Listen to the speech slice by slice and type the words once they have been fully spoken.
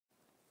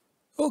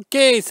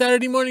Okay,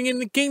 Saturday morning in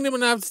the kingdom,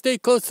 and I have to stay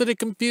close to the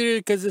computer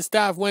because the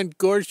staff went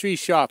grocery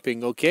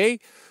shopping, okay?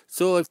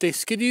 So if the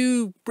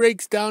skidoo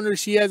breaks down or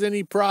she has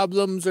any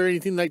problems or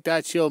anything like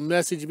that, she'll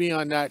message me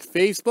on that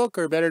Facebook,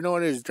 or better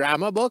known as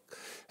Drama Book,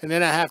 and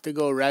then I have to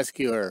go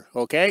rescue her,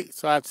 okay?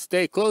 So I have to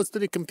stay close to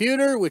the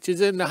computer, which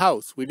is in the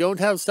house. We don't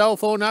have cell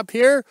phone up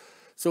here,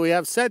 so we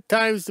have set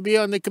times to be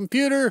on the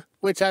computer,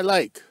 which I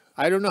like.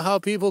 I don't know how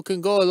people can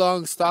go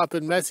along, stop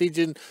and message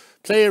and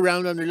play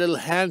around on their little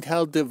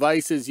handheld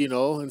devices, you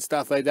know, and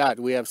stuff like that.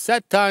 We have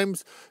set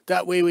times.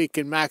 That way we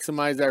can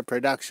maximize our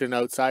production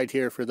outside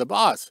here for the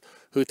boss,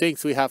 who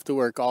thinks we have to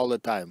work all the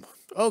time.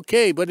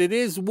 Okay, but it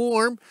is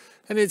warm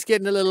and it's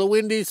getting a little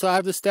windy, so I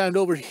have to stand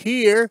over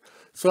here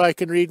so I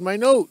can read my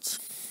notes.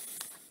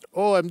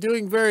 Oh, I'm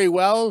doing very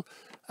well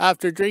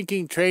after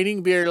drinking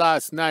training beer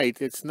last night.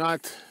 It's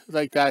not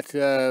like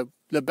that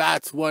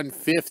Labatt's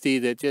 150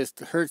 that just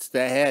hurts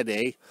the head,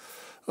 eh?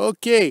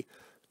 Okay,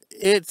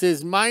 it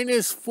is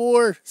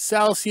 -4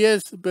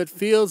 Celsius, but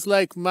feels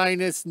like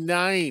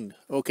 -9,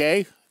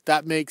 okay?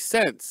 That makes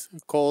sense.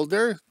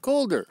 Colder,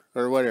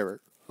 or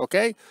whatever,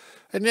 okay?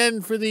 And then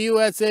for the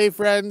USA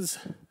friends,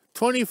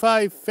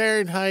 25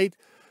 Fahrenheit,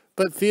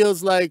 but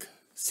feels like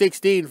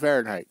 16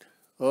 Fahrenheit.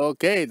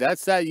 Okay,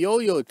 that's that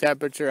yo-yo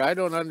temperature. I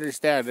don't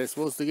understand. It's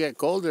supposed to get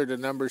colder, the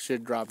number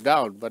should drop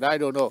down, but I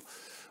don't know.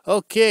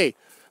 Okay.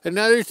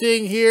 Another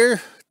thing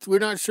here, we're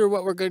not sure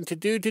what we're going to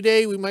do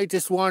today. We might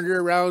just wander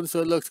around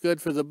so it looks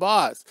good for the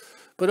boss.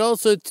 But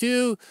also,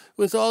 too,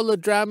 with all the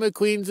drama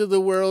queens of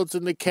the worlds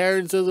and the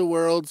Karens of the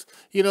worlds,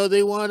 you know,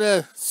 they want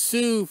to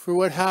sue for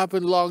what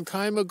happened a long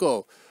time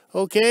ago.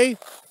 Okay?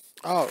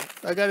 Oh,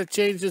 I got to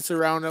change this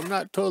around. I'm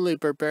not totally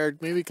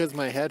prepared, maybe because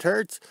my head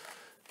hurts.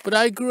 But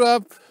I grew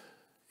up,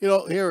 you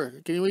know,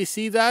 here, can we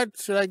see that?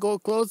 Should I go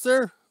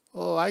closer?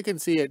 Oh, I can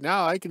see it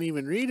now. I can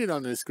even read it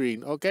on the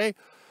screen, okay?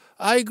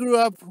 I grew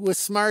up with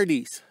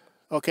Smarties,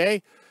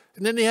 okay?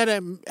 And then they had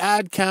an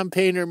ad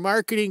campaign or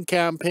marketing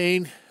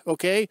campaign,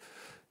 okay?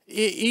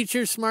 Eat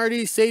your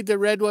Smarties, save the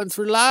red ones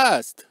for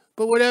last.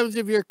 But what happens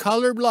if you're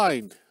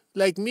colorblind,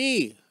 like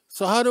me?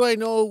 So how do I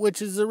know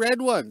which is the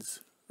red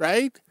ones,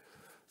 right?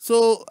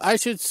 So I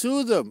should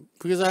sue them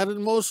because I had an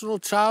emotional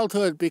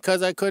childhood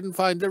because I couldn't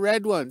find the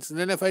red ones. And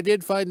then if I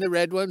did find the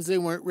red ones, they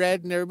weren't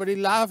red and everybody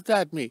laughed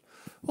at me.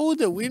 Oh,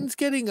 the wind's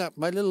getting up.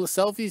 My little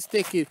selfie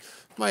stick,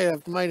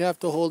 might have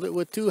to hold it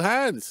with 2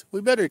 hands.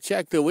 We better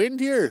check the wind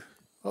here.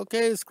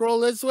 Okay,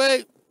 scroll this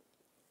way.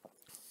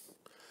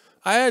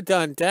 I had to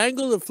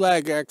untangle the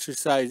flag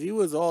exercise. He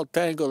was all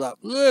tangled up.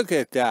 Look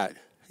at that.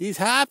 He's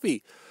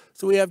happy.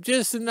 So we have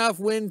just enough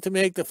wind to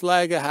make the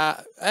flag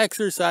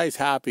exercise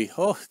happy.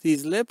 Oh,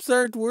 these lips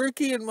aren't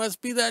working. It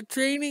must be that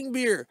training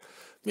beer.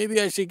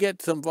 Maybe I should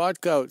get some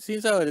vodka out.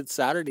 Seems how it's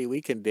Saturday,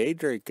 we can day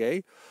drink,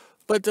 eh?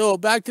 But oh,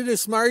 back to the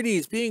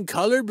Smarties. Being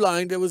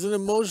colorblind, it was an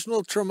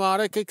emotional,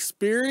 traumatic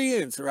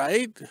experience,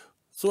 right?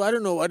 So I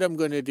don't know what I'm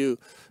going to do.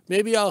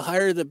 Maybe I'll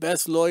hire the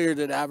best lawyer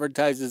that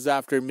advertises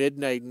after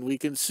midnight and we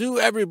can sue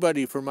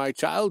everybody for my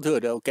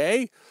childhood,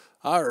 okay?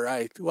 All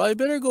right. Well, I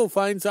better go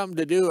find something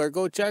to do or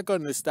go check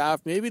on the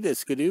staff. Maybe the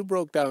skidoo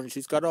broke down.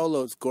 She's got all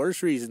those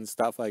groceries and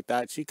stuff like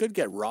that. She could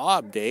get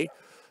robbed, eh?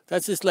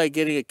 That's just like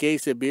getting a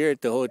case of beer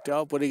at the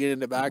hotel, putting it in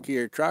the back of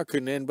your truck,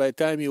 and then by the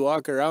time you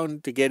walk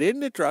around to get in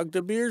the truck,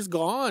 the beer's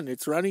gone.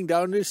 It's running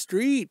down the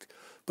street.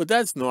 But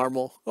that's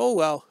normal. Oh,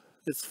 well.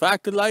 It's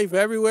fact of life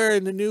everywhere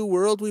in the new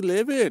world we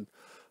live in.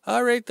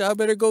 All right, I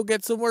better go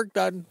get some work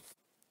done.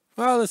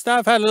 Well, the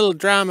staff had a little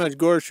drama at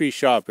grocery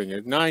shopping.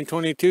 At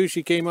 9:22,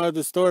 she came out of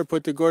the store,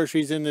 put the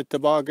groceries in the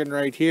toboggan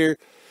right here,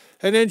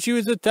 and then she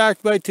was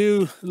attacked by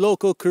 2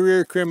 local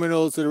career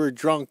criminals that were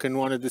drunk and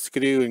wanted to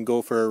skidoo and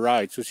go for a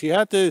ride. So she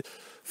had to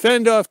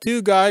fend off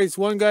 2 guys.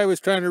 One guy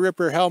was trying to rip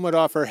her helmet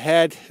off her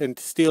head and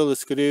steal the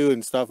skidoo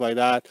and stuff like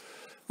that,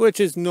 which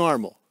is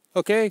normal,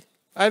 okay?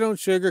 I don't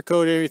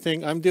sugarcoat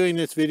anything. I'm doing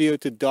this video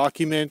to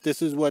document this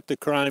is what the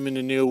crime in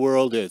the new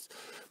world is.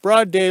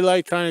 Broad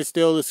daylight trying to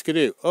steal the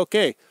skidoo.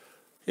 Okay,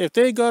 if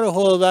they got a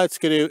hold of that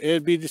skidoo,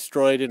 it'd be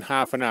destroyed in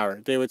half an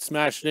hour. They would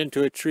smash it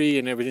into a tree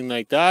and everything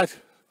like that.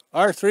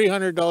 Our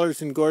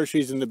 $300 in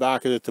groceries in the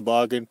back of the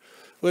toboggan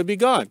would be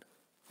gone.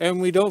 And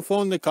we don't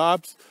phone the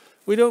cops.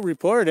 We don't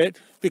report it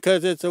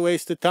because it's a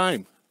waste of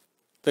time.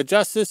 The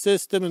justice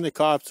system and the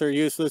cops are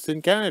useless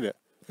in Canada.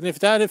 And if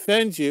that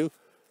offends you,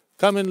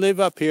 come and live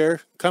up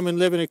here. Come and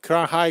live in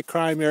a high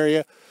crime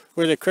area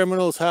where the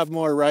criminals have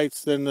more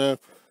rights than the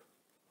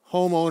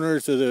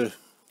homeowners or the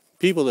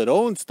people that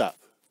own stuff.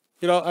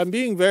 You know, I'm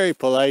being very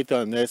polite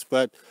on this,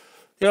 but,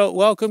 you know,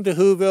 welcome to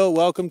Whoville.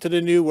 Welcome to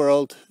the new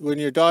world. When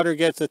your daughter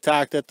gets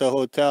attacked at the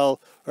hotel,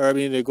 or I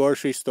mean the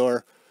grocery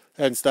store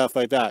and stuff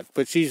like that.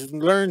 But she's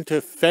learned to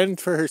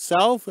fend for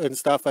herself and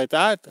stuff like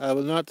that. I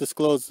will not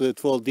disclose the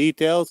full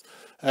details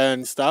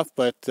and stuff,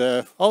 but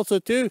also,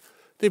 too,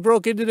 they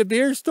broke into the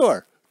beer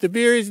store. The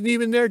beer isn't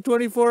even there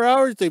 24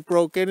 hours. They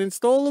broke in and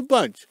stole a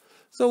bunch.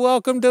 So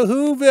welcome to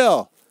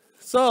Whoville.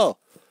 So,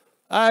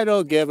 I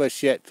don't give a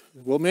shit.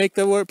 We'll make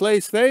the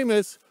place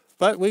famous,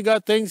 but we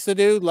got things to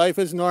do. Life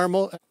is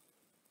normal.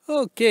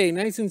 Okay,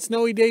 nice and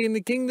snowy day in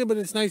the kingdom, but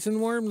it's nice and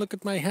warm. Look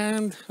at my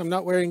hand. I'm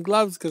not wearing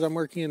gloves because I'm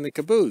working in the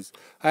caboose.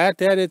 I had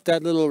to edit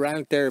that little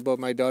rant there about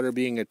my daughter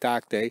being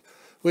attacked,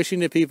 wishing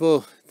that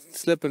people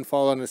slip and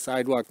fall on the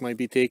sidewalk might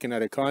be taken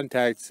out of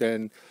context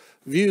and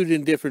viewed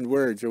in different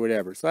words or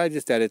whatever. So I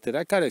just edited.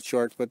 I cut it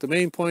short, but the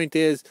main point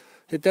is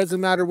it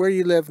doesn't matter where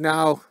you live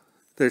now,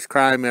 there's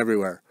crime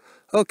everywhere.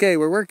 Okay,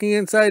 we're working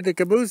inside the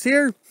caboose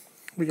here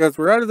because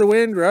we're out of the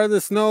wind, we're out of the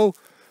snow,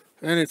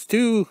 and it's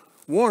too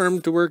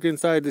warm to work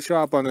inside the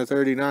shop on the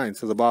 39,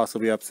 so the boss will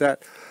be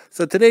upset.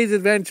 So today's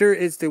adventure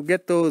is to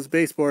get those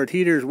baseboard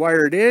heaters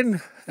wired in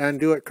and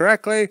do it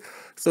correctly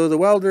so the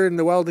welder in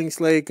the welding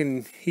sleigh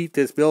can heat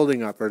this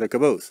building up, or the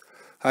caboose.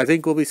 I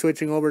think we'll be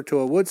switching over to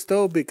a wood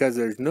stove because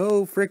there's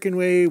no freaking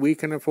way we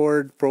can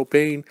afford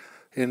propane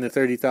in the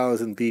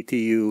 30,000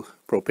 BTU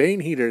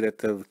propane heater that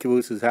the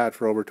caboose has had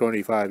for over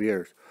 25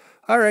 years.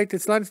 Alright,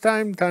 it's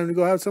lunchtime, time to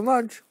go have some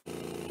lunch.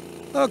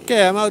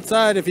 Okay, I'm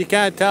outside. If you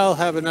can't tell,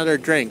 have another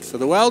drink. So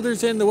the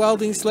welder's in the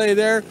welding sleigh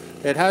there.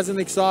 It has an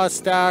exhaust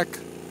stack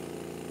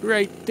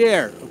right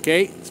there,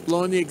 okay? It's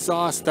blowing the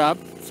exhaust up.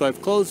 So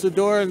I've closed the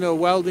door in the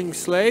welding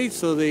sleigh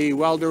so the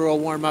welder will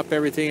warm up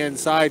everything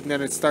inside and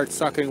then it starts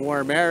sucking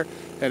warm air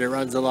and it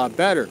runs a lot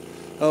better.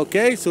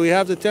 Okay, so we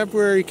have the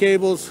temporary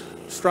cables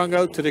strung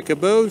out to the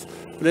caboose,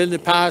 but in the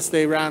past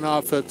they ran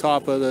off the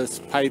top of this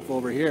pipe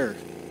over here.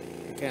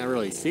 You can't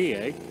really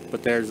see,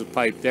 but there's a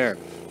pipe there.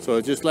 So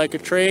just like a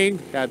train,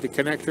 had the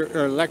connector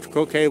or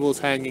electrical cables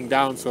hanging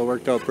down, so it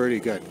worked out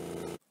pretty good.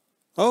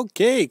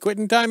 Okay,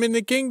 quitting time in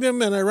the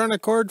kingdom, and I run a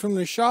cord from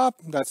the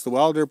shop, that's the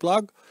welder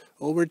plug,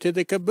 over to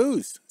the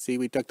caboose. See,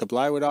 we took the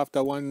plywood off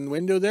the one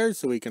window there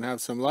so we can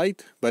have some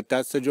light, but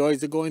that's the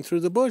joys of going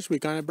through the bush. We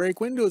kind of break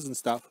windows and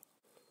stuff.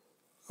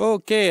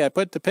 Okay, I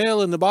put the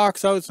pail in the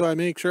box out so I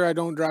make sure I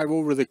don't drive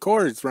over the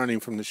cords running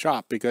from the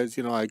shop because,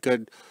 you know, I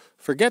could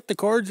forget the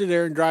cords are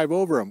there and drive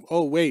over them.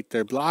 Oh wait,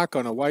 they're black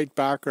on a white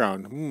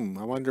background.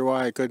 I wonder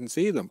why I couldn't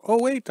see them.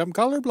 Oh wait, I'm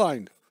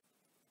colorblind.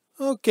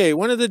 Okay,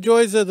 one of the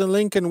joys of the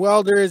Lincoln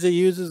welder is it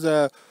uses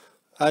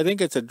I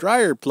think it's a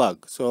dryer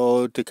plug.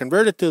 So to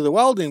convert it to the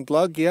welding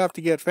plug, you have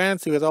to get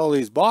fancy with all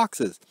these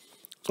boxes.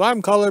 So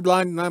I'm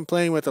colorblind and I'm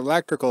playing with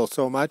electrical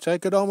so much I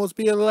could almost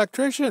be an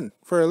electrician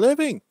for a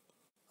living.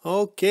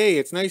 Okay,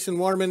 it's nice and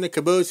warm in the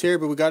caboose here,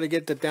 but we got to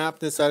get the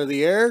dampness out of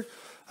the air.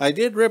 I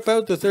did rip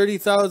out the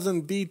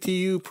 30,000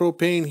 BTU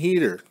propane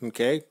heater,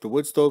 okay? The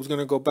wood stove's going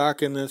to go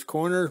back in this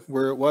corner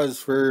where it was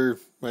for,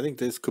 I think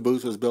this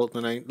caboose was built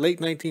in the late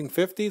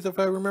 1950s, if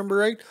I remember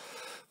right.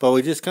 But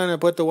we just kind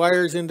of put the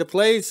wires into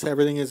place.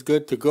 Everything is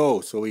good to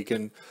go. So we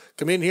can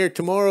come in here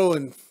tomorrow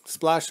and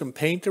splash some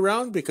paint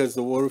around because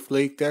the roof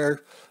leaked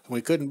there. And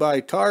we couldn't buy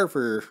tar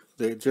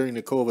during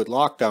the COVID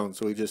lockdown,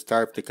 so we just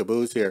tarped the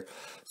caboose here.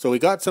 So we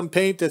got some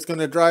paint that's going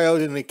to dry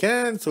out in the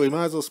can, so we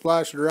might as well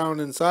splash it around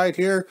inside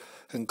here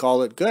and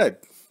call it good.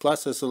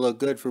 Plus this will look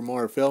good for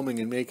more filming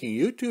and making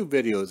YouTube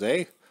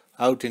videos,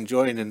 Out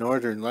enjoying the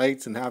northern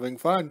lights and having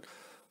fun.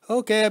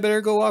 Okay, I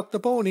better go walk the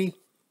pony.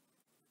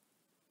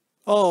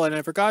 Oh, and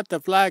I forgot the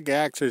flag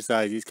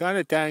exercise. He's kind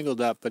of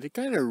tangled up, but it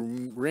kind of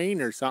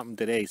rained or something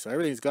today, so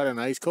everything's got an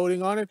ice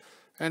coating on it,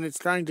 and it's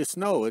trying to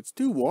snow. It's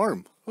too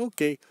warm.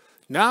 Okay,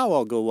 now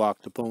I'll go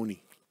walk the pony.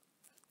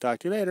 Talk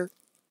to you later.